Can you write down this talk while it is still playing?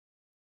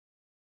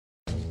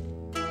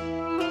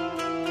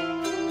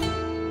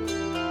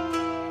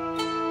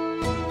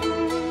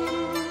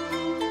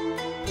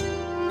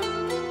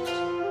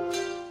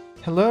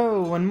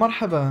Hello and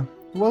marhaba.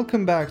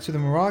 Welcome back to the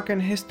Moroccan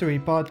History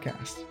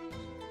Podcast.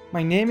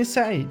 My name is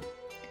Saeed.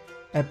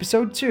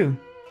 Episode 2,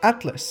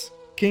 Atlas,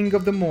 King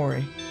of the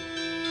Mori.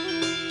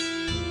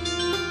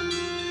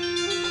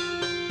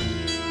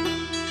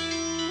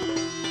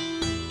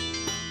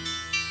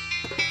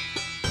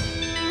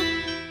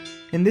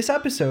 In this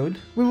episode,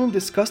 we will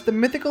discuss the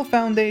mythical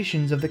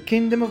foundations of the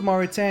Kingdom of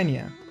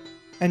Mauritania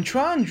and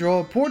try and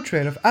draw a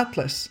portrait of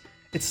Atlas,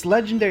 its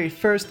legendary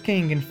first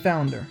king and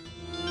founder.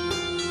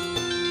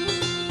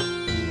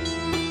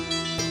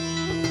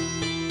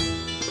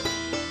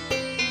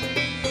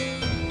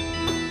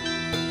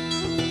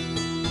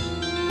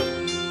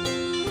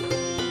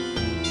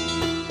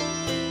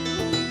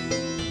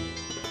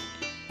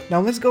 Now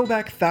let's go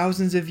back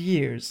thousands of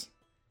years,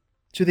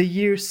 to the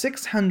year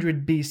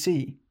 600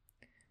 BC.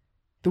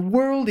 The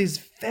world is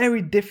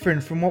very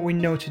different from what we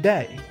know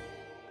today.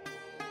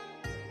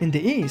 In the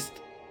east,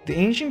 the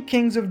ancient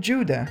kings of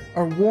Judah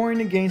are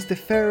warring against the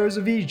pharaohs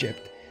of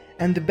Egypt,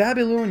 and the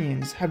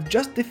Babylonians have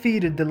just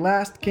defeated the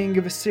last king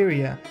of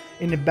Assyria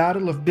in a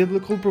battle of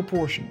biblical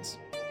proportions.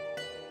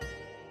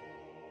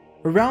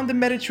 Around the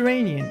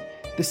Mediterranean,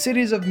 the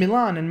cities of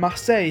Milan and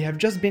Marseille have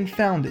just been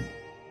founded.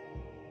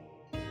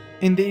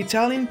 In the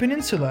Italian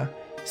peninsula,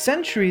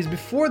 centuries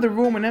before the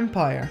Roman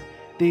Empire,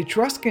 the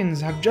Etruscans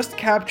have just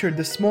captured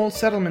the small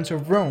settlements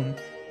of Rome,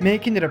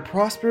 making it a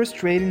prosperous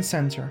trading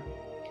center.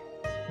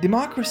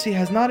 Democracy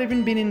has not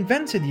even been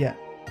invented yet,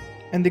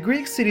 and the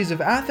Greek cities of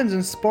Athens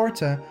and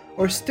Sparta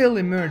are still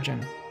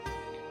emerging.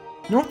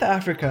 North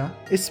Africa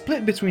is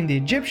split between the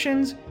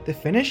Egyptians, the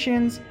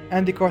Phoenicians,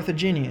 and the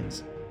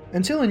Carthaginians,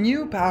 until a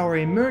new power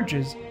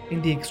emerges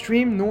in the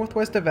extreme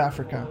northwest of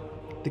Africa,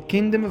 the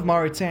Kingdom of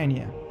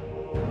Mauritania.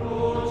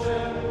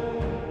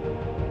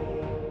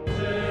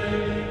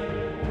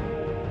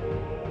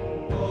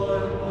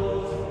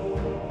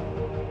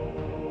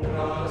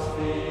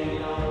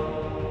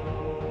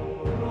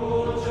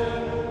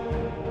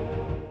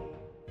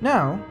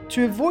 Now,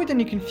 to avoid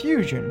any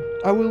confusion,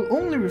 I will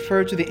only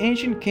refer to the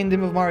ancient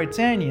Kingdom of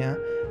Mauritania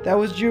that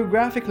was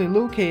geographically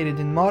located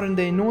in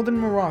modern-day northern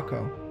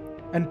Morocco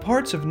and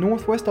parts of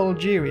northwest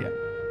Algeria,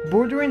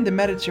 bordering the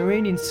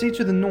Mediterranean Sea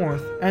to the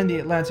north and the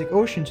Atlantic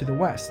Ocean to the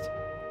west.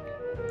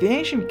 The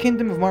ancient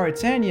Kingdom of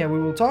Mauritania we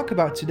will talk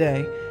about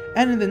today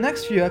and in the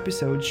next few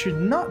episodes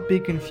should not be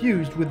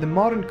confused with the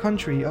modern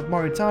country of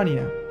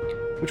Mauritania,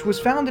 which was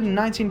founded in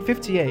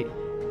 1958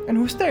 and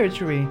whose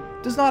territory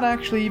does not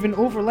actually even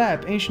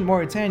overlap ancient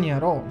Mauritania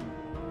at all.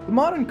 The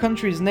modern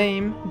country's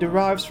name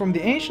derives from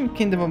the ancient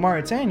Kingdom of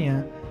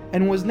Mauritania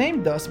and was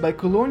named thus by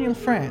colonial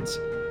France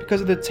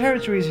because of the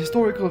territory's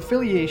historical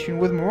affiliation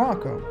with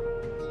Morocco.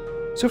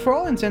 So for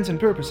all intents and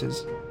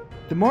purposes,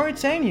 the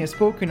Mauritania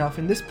spoken of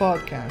in this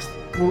podcast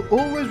will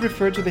always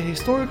refer to the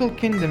historical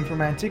kingdom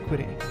from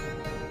antiquity.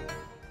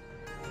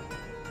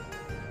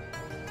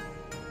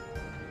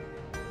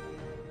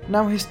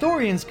 Now,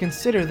 historians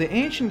consider the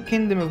ancient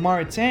Kingdom of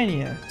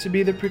Mauritania to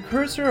be the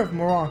precursor of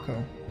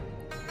Morocco.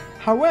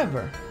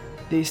 However,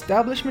 the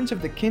establishment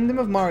of the Kingdom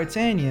of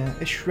Mauritania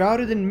is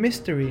shrouded in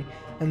mystery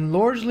and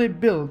largely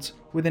built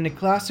within a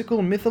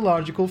classical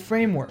mythological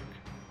framework.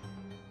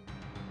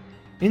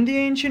 In the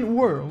ancient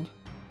world,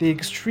 the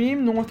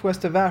extreme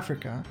northwest of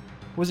Africa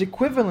was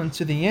equivalent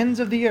to the ends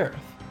of the earth,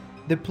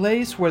 the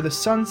place where the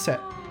sun set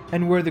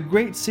and where the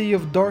great sea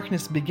of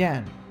darkness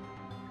began.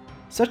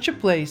 Such a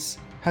place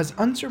has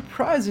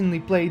unsurprisingly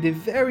played a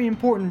very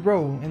important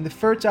role in the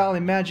fertile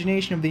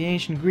imagination of the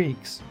ancient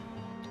Greeks.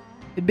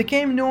 It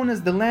became known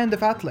as the Land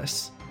of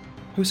Atlas,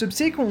 who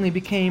subsequently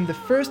became the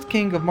first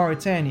king of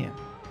Mauritania.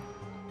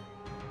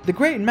 The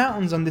great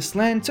mountains on this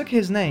land took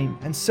his name,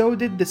 and so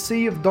did the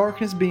Sea of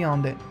Darkness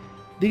beyond it.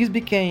 These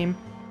became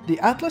the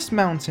Atlas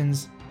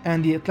Mountains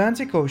and the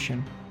Atlantic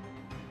Ocean.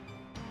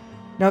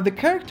 Now, the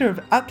character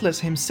of Atlas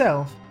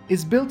himself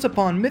is built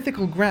upon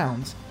mythical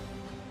grounds,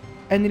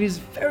 and it is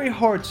very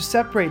hard to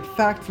separate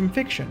fact from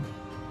fiction.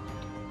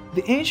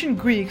 The ancient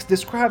Greeks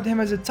described him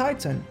as a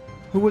titan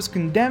who was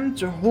condemned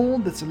to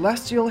hold the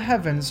celestial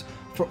heavens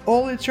for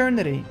all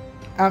eternity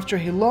after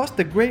he lost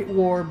the great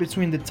war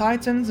between the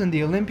Titans and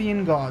the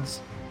Olympian gods.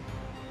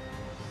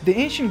 The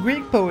ancient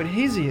Greek poet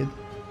Hesiod,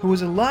 who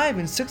was alive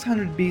in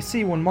 600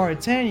 BC when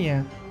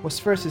Mauritania was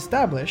first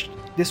established,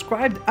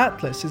 described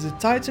Atlas as a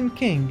Titan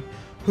king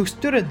who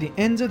stood at the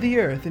ends of the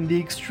earth in the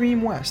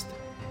extreme west,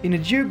 in a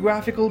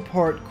geographical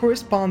part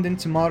corresponding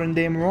to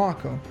modern-day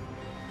Morocco.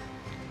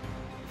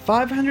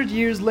 500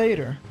 years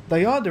later,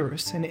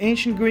 Diodorus, an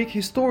ancient Greek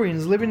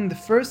historian living in the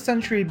 1st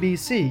century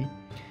BC,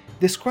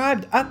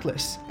 described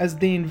Atlas as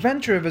the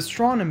inventor of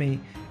astronomy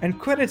and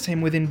credits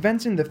him with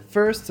inventing the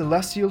first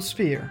celestial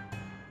sphere.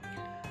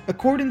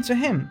 According to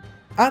him,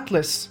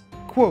 Atlas,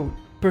 quote,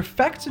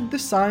 perfected the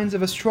science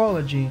of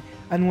astrology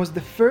and was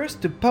the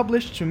first to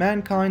publish to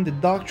mankind the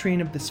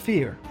doctrine of the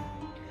sphere.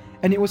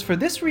 And it was for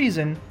this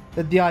reason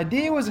that the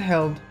idea was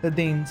held that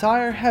the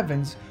entire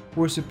heavens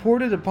were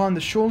supported upon the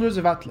shoulders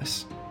of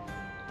Atlas.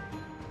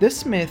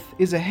 This myth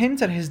is a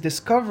hint at his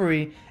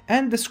discovery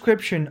and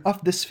description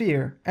of the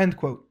sphere, end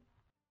quote.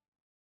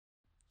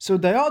 So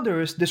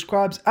Diodorus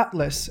describes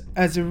Atlas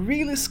as a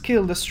really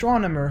skilled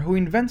astronomer who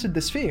invented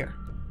the sphere.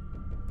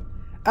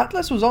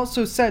 Atlas was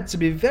also said to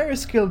be very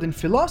skilled in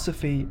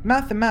philosophy,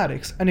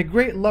 mathematics, and a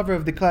great lover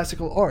of the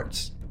classical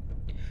arts.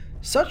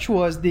 Such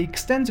was the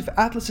extent of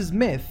Atlas's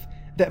myth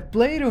that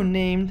Plato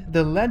named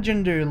the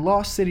legendary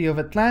lost city of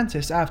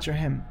Atlantis after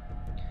him.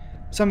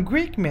 Some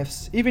Greek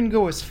myths even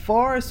go as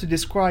far as to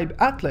describe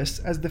Atlas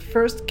as the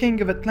first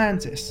king of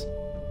Atlantis.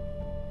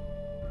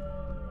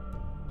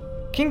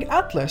 King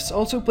Atlas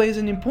also plays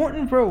an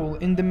important role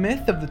in the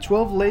myth of the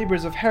 12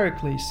 labors of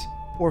Heracles,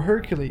 or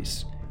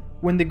Hercules,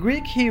 when the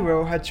Greek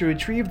hero had to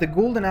retrieve the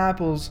golden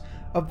apples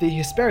of the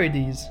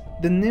Hesperides,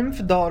 the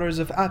nymph daughters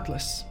of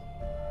Atlas.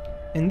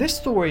 In this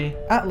story,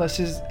 Atlas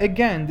is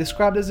again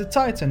described as a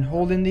titan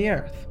holding the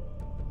earth.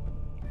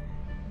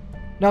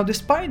 Now,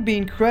 despite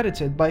being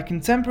credited by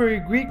contemporary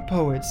Greek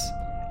poets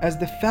as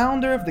the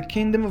founder of the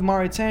Kingdom of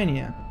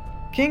Mauritania,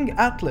 King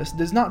Atlas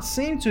does not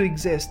seem to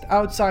exist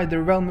outside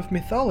the realm of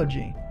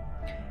mythology.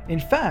 In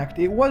fact,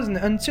 it wasn't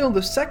until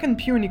the Second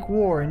Punic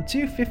War in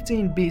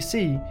 215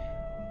 BC,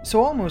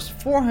 so almost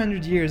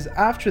 400 years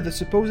after the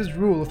supposed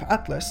rule of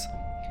Atlas,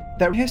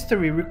 that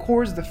history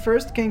records the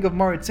first king of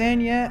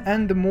Mauritania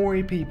and the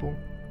Mori people.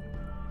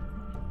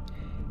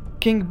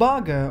 King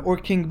Baga, or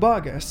King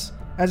Bagas,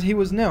 as he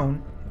was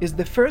known, is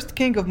the first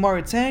king of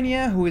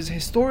Mauritania who is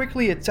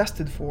historically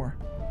attested for.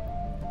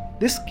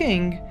 This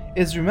king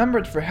is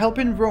remembered for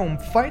helping Rome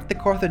fight the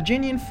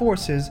Carthaginian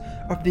forces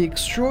of the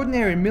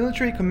extraordinary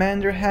military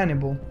commander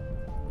Hannibal.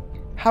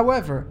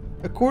 However,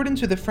 according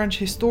to the French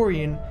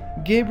historian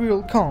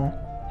Gabriel Caen,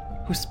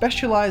 who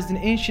specialized in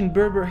ancient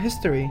Berber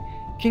history,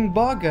 King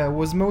Baga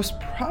was most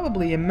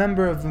probably a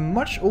member of a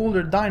much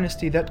older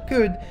dynasty that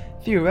could,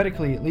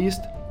 theoretically at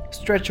least,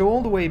 stretch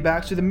all the way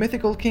back to the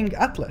mythical King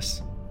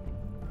Atlas.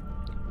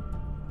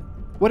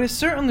 What is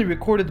certainly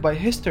recorded by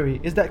history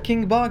is that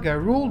King Baga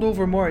ruled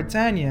over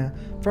Mauritania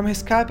from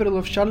his capital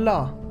of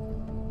Challah,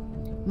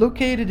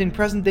 located in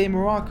present-day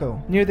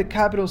Morocco, near the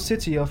capital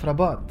city of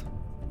Rabat.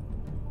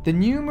 The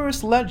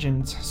numerous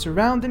legends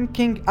surrounding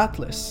King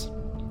Atlas,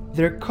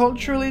 their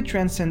culturally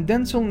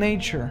transcendental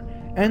nature,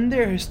 and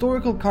their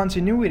historical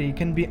continuity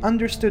can be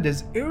understood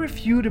as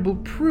irrefutable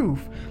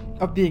proof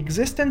of the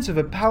existence of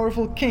a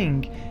powerful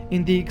king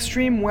in the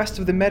extreme west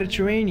of the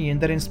Mediterranean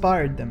that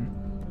inspired them.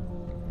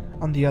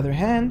 On the other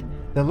hand,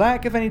 the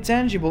lack of any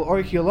tangible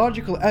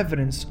archaeological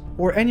evidence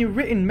or any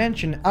written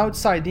mention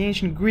outside the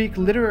ancient Greek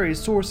literary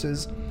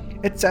sources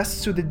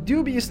attests to the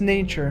dubious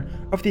nature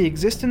of the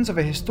existence of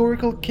a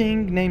historical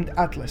king named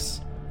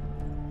Atlas.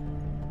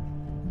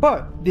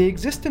 But the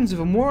existence of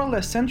a more or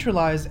less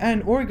centralized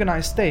and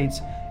organized state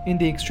in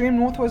the extreme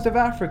northwest of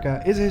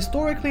Africa is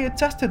historically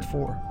attested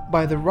for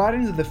by the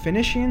writings of the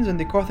Phoenicians and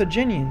the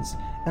Carthaginians,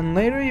 and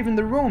later even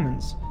the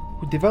Romans,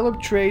 who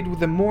developed trade with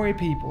the Mori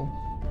people.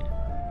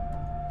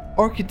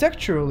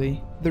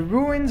 Architecturally, the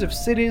ruins of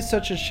cities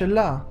such as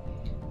Challah,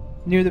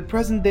 near the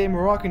present-day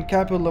Moroccan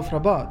capital of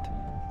Rabat,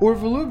 or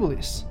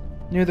Volubilis,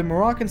 near the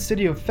Moroccan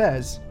city of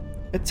Fez,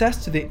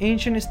 attest to the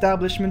ancient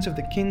establishments of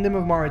the Kingdom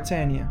of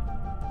Mauritania.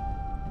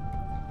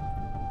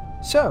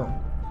 So,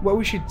 what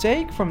we should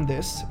take from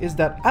this is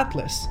that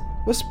Atlas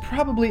was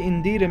probably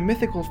indeed a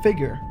mythical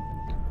figure,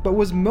 but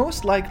was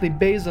most likely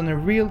based on a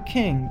real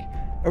king,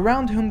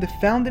 around whom the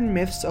founding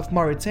myths of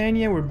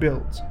Mauritania were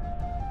built.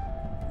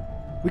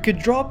 We could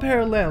draw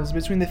parallels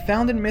between the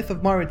founding myth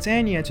of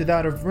Mauritania to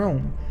that of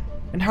Rome,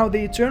 and how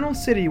the Eternal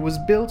City was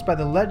built by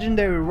the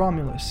legendary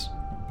Romulus.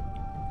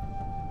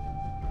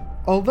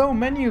 Although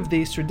many of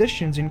these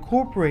traditions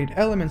incorporate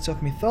elements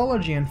of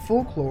mythology and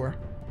folklore,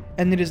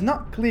 and it is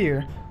not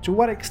clear to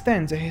what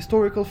extent a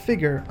historical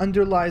figure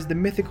underlies the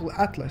mythical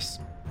Atlas,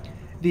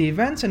 the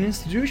events and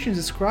institutions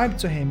ascribed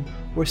to him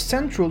were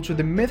central to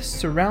the myths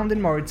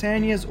surrounding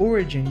Mauritania's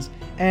origins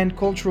and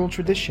cultural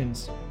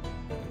traditions.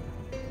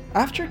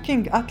 After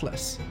King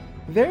Atlas,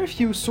 very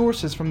few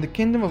sources from the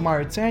Kingdom of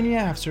Mauritania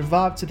have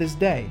survived to this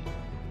day.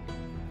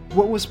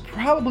 What was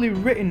probably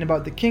written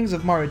about the kings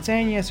of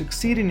Mauritania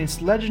succeeding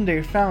its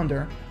legendary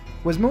founder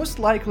was most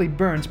likely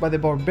burnt by the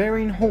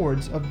barbarian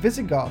hordes of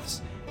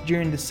Visigoths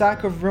during the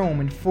sack of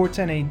Rome in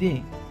 410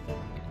 AD.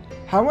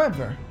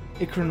 However,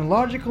 a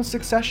chronological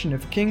succession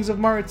of kings of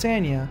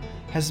Mauritania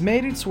has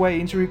made its way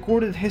into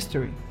recorded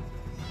history.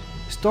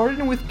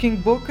 Starting with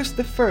King Bocchus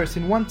I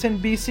in 110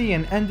 BC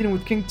and ending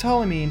with King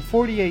Ptolemy in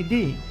 40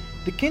 AD,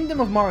 the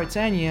Kingdom of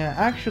Mauritania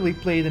actually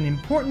played an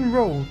important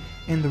role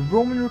in the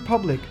Roman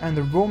Republic and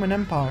the Roman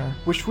Empire,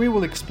 which we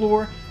will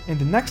explore in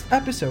the next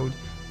episode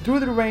through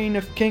the reign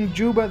of King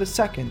Juba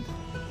II.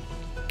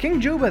 King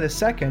Juba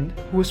II,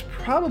 who was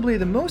probably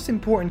the most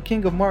important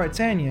king of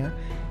Mauritania,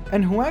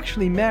 and who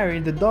actually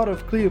married the daughter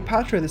of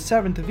Cleopatra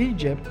VII of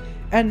Egypt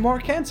and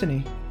Mark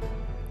Antony.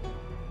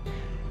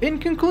 In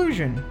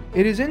conclusion,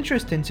 it is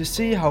interesting to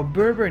see how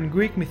Berber and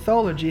Greek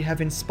mythology have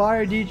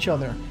inspired each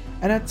other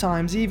and at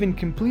times even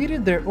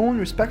completed their own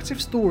respective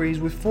stories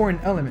with foreign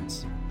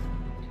elements.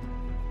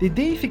 The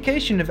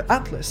deification of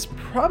Atlas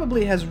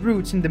probably has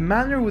roots in the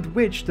manner with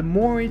which the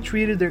Mori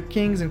treated their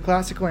kings in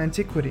classical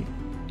antiquity.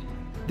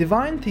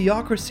 divine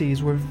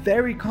theocracies were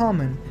very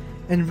common,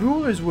 and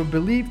rulers were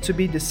believed to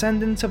be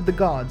descendants of the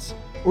gods,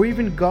 or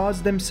even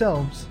gods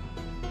themselves.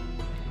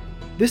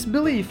 This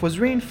belief was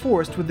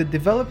reinforced with the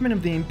development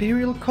of the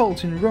imperial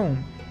cult in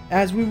Rome,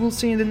 as we will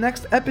see in the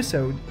next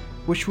episode,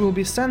 which will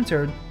be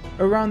centered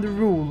around the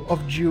rule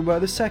of Juba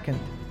II.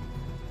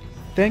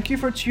 Thank you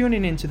for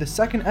tuning in to the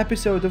second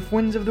episode of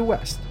Winds of the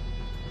West.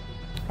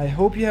 I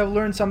hope you have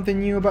learned something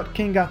new about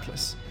King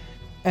Atlas,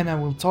 and I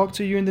will talk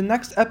to you in the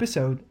next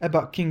episode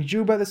about King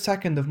Juba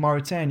II of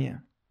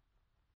Mauritania.